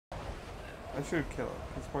I should kill it.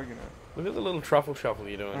 It's probably gonna... Look at the little truffle shuffle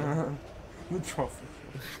you're doing. The truffle.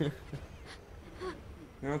 You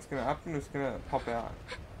know what's gonna happen? It's gonna pop out.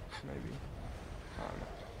 Maybe. I don't know.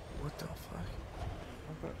 What the fuck?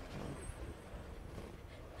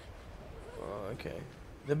 Oh, okay.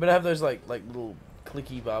 They better have those like little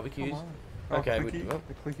clicky barbecues. Oh, Okay, clicky,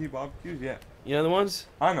 the clicky barbecues, yeah. You know the ones?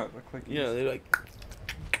 I know the clicky. Yeah, they're like.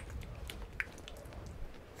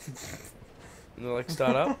 And they'll like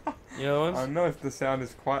start up. You know the ones? I don't know if the sound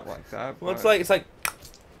is quite like that. Well, it's like.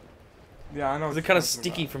 Yeah, I know. They're kind of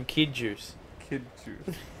sticky from kid juice. Kid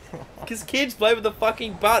juice. Because kids play with the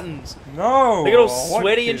fucking buttons. No. They get all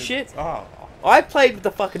sweaty and shit. Oh. I played with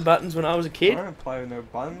the fucking buttons when I was a kid. I don't play with no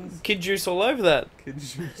buttons. Kid juice all over that. Kid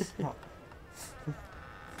juice.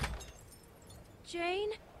 Jane?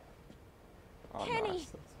 Oh, Kenny.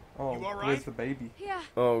 nice. Oh, You all right? where's the baby? Yeah,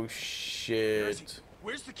 Oh shit.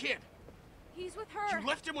 Where's the kid? he's with her. You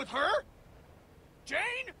left him with her? Jane?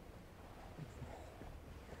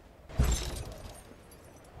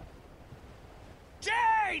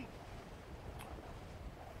 Jane!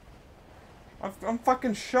 I'm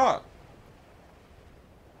fucking shot.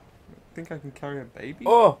 Think I can carry a baby?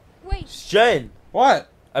 Oh, Wait, it's Jane. What?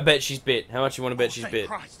 I bet she's bit. How much you want to bet Oh, she's thank bit?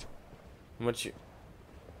 Christ. How much you...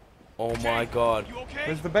 Oh Jane, my god. You okay?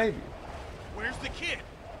 Where's the baby? Where's the kid?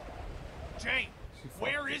 Jane,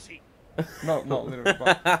 where is he? No, not literally.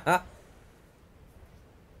 But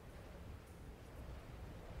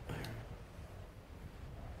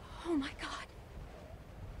oh my god.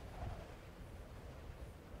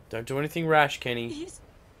 Don't do anything rash, Kenny. He's...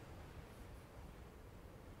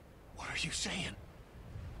 What are you saying?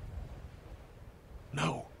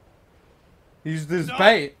 No. he's this No.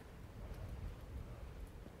 bait.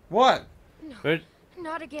 What? No, But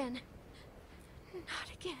not again.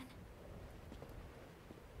 Not again.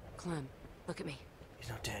 Clem, look at me. he's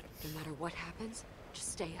not dead. No matter what happens,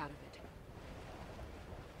 just stay out of it.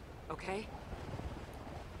 Okay?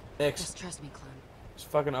 X. Just trust me, Clem. Just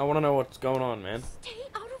fucking. I want to know what's going on, man. Stay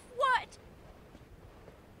out of what?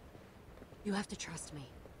 You have to trust me.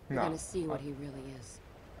 You're No. gonna see what he really is.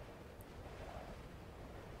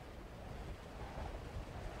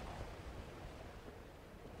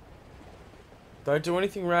 Don't do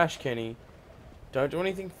anything rash, Kenny. Don't do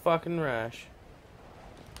anything fucking rash.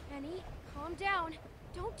 Kenny, calm down.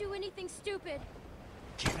 Don't do anything stupid.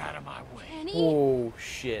 Get out of my way. Kenny? Oh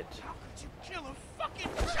shit. How could you kill a fucking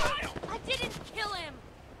child? I didn't kill him.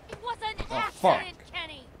 It was an Oh, accident, fuck.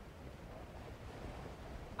 Kenny.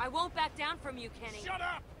 I won't back down from you, Kenny. Shut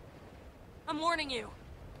up! I'm warning you.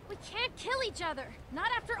 We can't kill each other. Not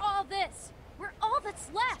after all this. We're all that's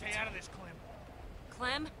left. Stay out of this, Clem.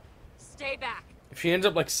 Clem, stay back. If she ends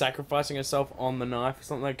up like sacrificing herself on the knife or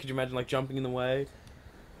something, like, could you imagine like jumping in the way?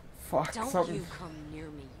 Fuck Don't something. you come near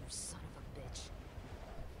me, you son of a bitch.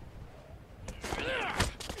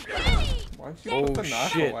 Kenny! Why don't you Oh put the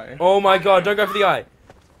knife shit. away? Oh my god, don't go for the eye.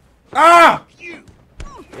 Ah! You!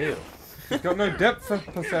 Ew. He's got no depth of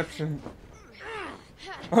perception.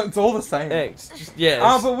 It's all the same. X. Just, yeah.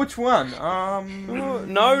 Ah, it's- but which one?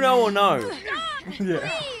 No, no, or no. Yeah.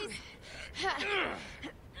 Please!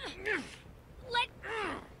 Let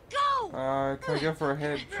go! Can I go for a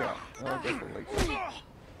headshot? I'll go for a leg shot.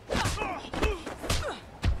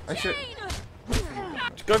 I should.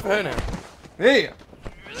 Just go for her now. Hey!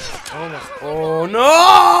 Oh my. Oh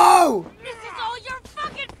no! This is all your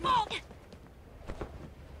fucking fault!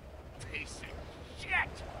 Piece of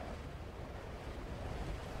shit!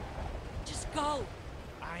 Just go.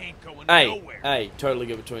 I ain't going Hey, nowhere. hey, totally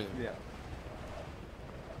go between them. Yeah.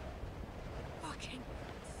 Fucking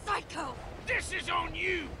psycho. This is on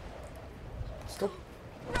you! Stop.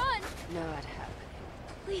 Run! Not happening.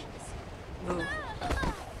 Please. Move.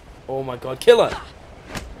 Oh my god, kill her!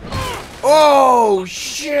 Oh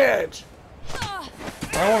shit!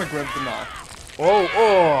 I want to grab the knife. Oh,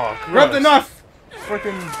 oh, Grab the gross. knife!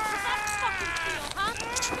 Freaking.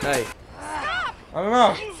 Hey, I don't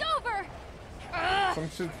know. It's over! Some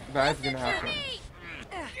shit bad's gonna happen.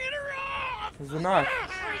 Get her off! There's a knife.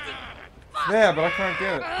 It's there, but I can't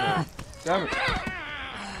get it. Damn it.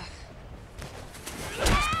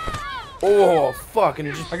 oh fucking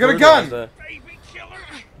just. I got a brutalized gun! her. Baby killer!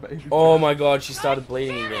 Baby. Oh my god, she started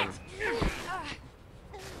bleeding again.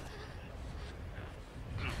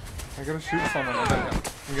 I gotta shoot someone. I bet you.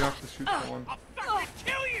 I'm gonna have to shoot someone. I'll fucking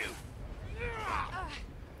kill you!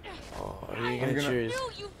 Oh, who are you I'm gonna gonna- choose?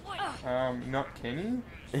 Knew you would! Not Kenny?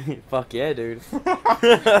 Fuck yeah, dude.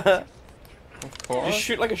 Of course. Just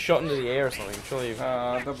shoot like a shot into the air or something. Surely. You...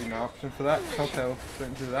 There'll be no option for that. Telltale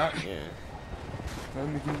don't do that. Yeah. Let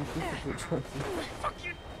me give you difficult choices. Fuck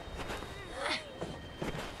you!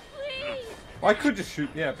 Please! I could just shoot,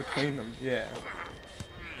 yeah, between them, yeah.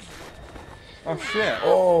 Oh shit.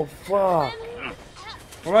 Oh, fuck.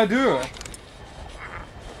 What'd I do?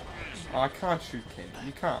 Oh, I can't shoot Kenny.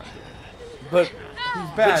 You can't. But, He's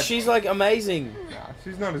bad. but she's like amazing. Nah,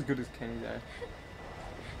 she's not as good as Kenny though.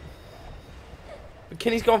 But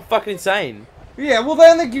Kenny's gone fucking insane. Yeah, well they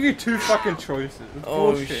only give you 2 fucking choices. It's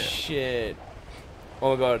Oh, bullshit. shit.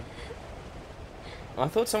 Oh, my God. I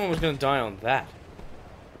thought someone was going to die on that.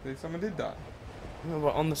 Someone did die. No,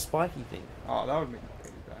 but on the spiky thing. Oh, that would be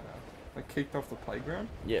pretty badass. Like kicked off the playground?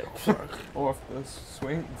 Yeah. Or off the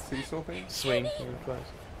swing, the seesaw thing? Swing.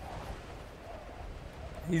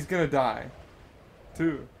 He's gonna die.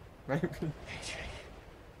 Too. Maybe. AJ.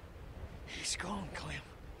 He's gone, Clem.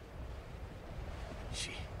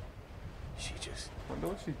 She just... Wonder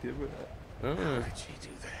what she did with it. How Oh. did she do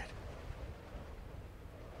that?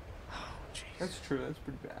 Oh, jeez. That's true, that's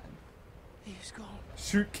pretty bad. He's gone.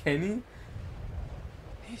 Shoot Kenny?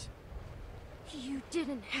 He's... You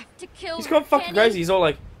didn't have to kill He's her, gone fucking Kenny. crazy. He's all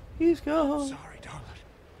like, he's gone. Sorry, darling.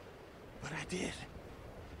 But I did.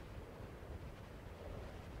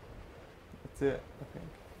 That's it, I think.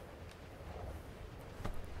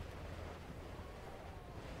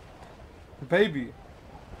 The baby.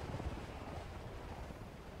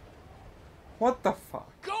 What the fuck?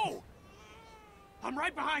 Go! I'm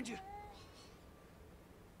right behind you.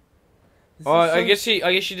 Is Oh, this I some-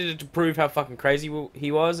 guess she did it to prove how fucking crazy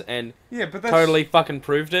he was, and Yeah, but that's... totally fucking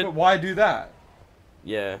proved it. But why do that?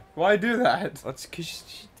 Yeah. Why do that? That's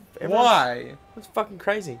because Why? That's fucking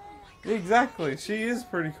crazy. Exactly, she is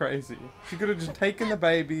pretty crazy. She could have just taken the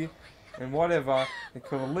baby and whatever. They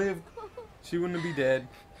could have lived. She wouldn't be dead.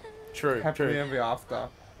 True. Happily True. ever after.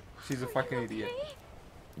 She's a fucking idiot.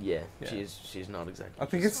 Yeah. Yeah. She's not exactly. I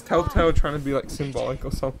think it's Telltale trying to be like symbolic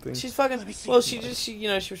or something. She's fucking. Well, she was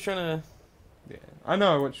trying to. Yeah, I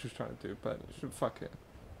know what she was trying to do, but fuck it.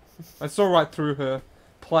 I saw right through her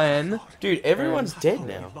plan. Dude, everyone's I dead thought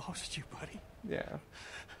now. we lost you, buddy. Yeah.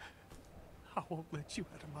 I won't let you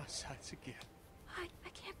out of my sights again. I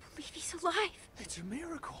can't believe he's alive. It's a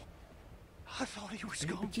miracle. I thought he was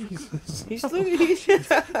gone. Jesus. He's looking.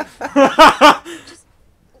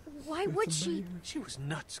 Why would she? She was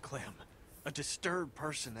nuts, Clem. A disturbed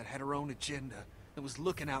person that had her own agenda and was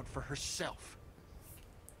looking out for herself.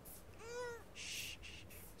 Shh.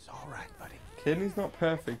 It's all right, buddy. Kenny's not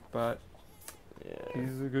perfect, but Yeah.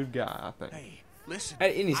 he's a good guy, I think. Hey, listen.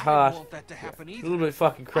 In his I heart. didn't want that to happen A either. little bit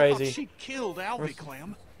fucking I crazy. thought she killed Alvy,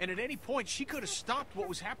 Clem, and at any point she could have stopped what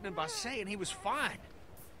was happening by saying he was fine.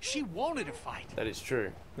 She wanted to fight. That is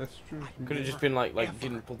true. That's true. Could have just been like Ever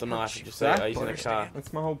didn't pull the hurt knife you. and just say, oh, he's in a Exactly. car.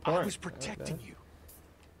 That's my whole point. I was protecting you.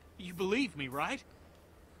 You believe me, right?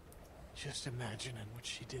 Just imagining what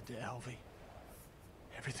she did to Alvy.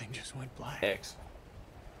 Everything just went black. X.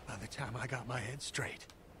 By the time I got my head straight,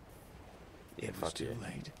 Yeah, it was fuck too yeah.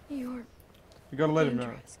 late. You're You gotta let him know.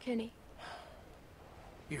 dangerous, Kenny.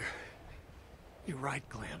 You're right,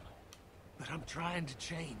 Clem. But I'm trying to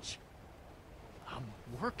change. I'm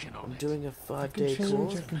working on I'm it. doing a 5-day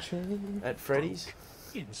course change. at Freddy's.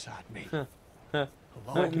 Inside me. Huh.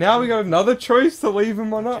 Along Now we with got another choice to leave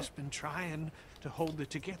him or I've not. just been trying to hold it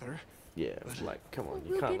together. Yeah, like, come on,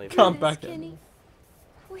 you We'll can't get leave. through Can't this, back it. Kenny.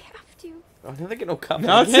 We have to. Oh, now they're getting all cut.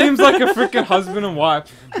 Now it seems like a freaking husband and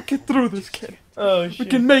wife. We get through this, kid. Oh We shit.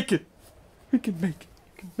 can make it. We can make it.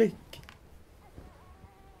 We can make it.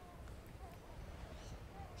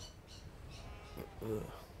 Ugh.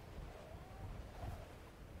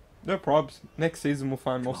 No probs. Next season we'll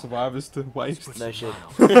find more survivors to waste. No shit.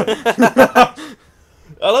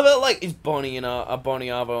 I love it. Like, is Bonnie and Bonnie,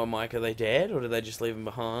 Arvo, and Mike, are they dead, or did they just leave them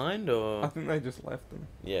behind, I or think they just left them.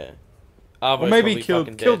 yeah? Arvo's Or maybe probably killed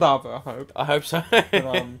fucking killed dead. Arvo, I hope. I hope so.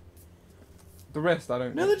 But the rest I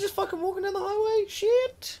don't No, know. they're just fucking walking down the highway.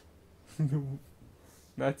 Shit.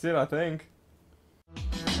 That's it, I think.